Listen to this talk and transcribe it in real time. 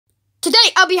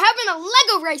Today I'll be having a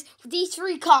Lego race with these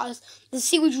 3 cars. Let's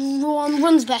see which one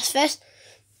runs best first.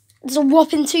 It's a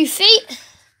whopping 2 feet.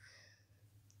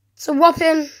 It's a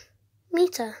whopping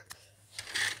meter.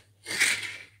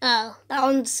 Oh, that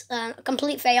one's a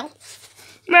complete fail.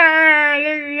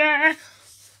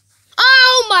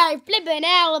 Oh my flipping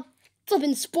hell,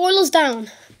 flipping spoilers down.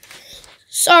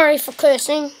 Sorry for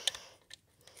cursing.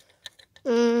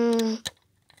 Wear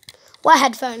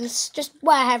headphones. Just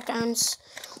wear headphones.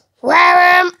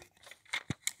 Wear them.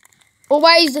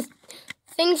 Otherwise the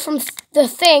thing from the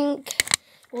thing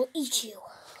will eat you.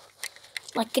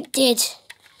 Like it did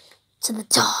to the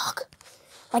dog.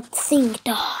 Like the thing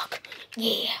dog.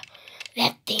 Yeah,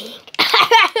 that thing.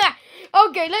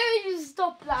 Okay, let me just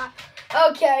stop that.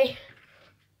 Okay.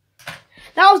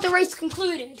 That was the race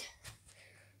concluded.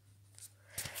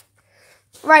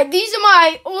 Right, these are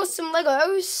my awesome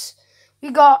Legos.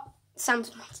 We got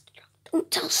Sam's monster. Don't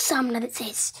tell Sam that it's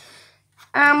his.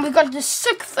 We got this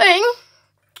sick thing.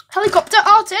 Helicopter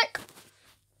Arctic.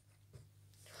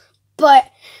 But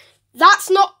that's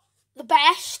not the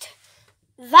best.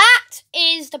 That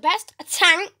is the best. A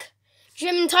tank.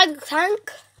 German Tiger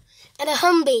tank. And a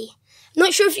Humvee. I'm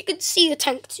not sure if you could see the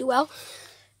tank too well.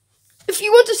 If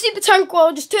you want to see the tank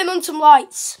well, just turn on some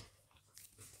lights.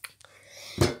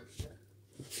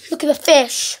 Look at the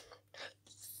fish.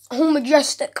 How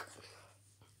majestic.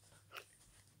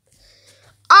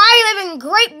 I live in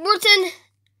Great Britain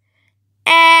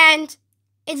and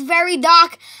it's very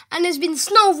dark and there's been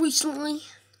snow recently.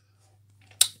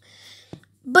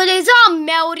 But it's all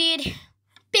melted.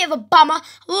 Bit of a bummer.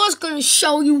 I was going to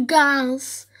show you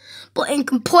guys. But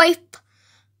incomplete.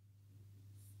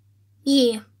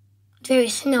 Yeah. Very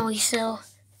snowy so.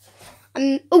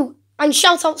 And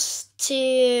shout outs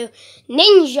to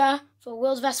Ninja for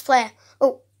World's Best Player.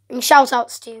 Oh, and shout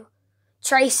outs to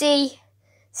Tracy,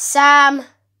 Sam,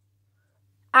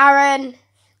 Aaron,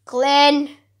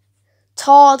 Glenn,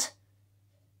 Todd,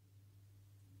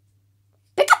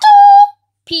 Pikachu.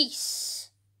 Peace.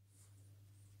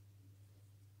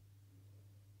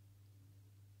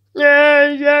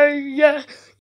 Yeah.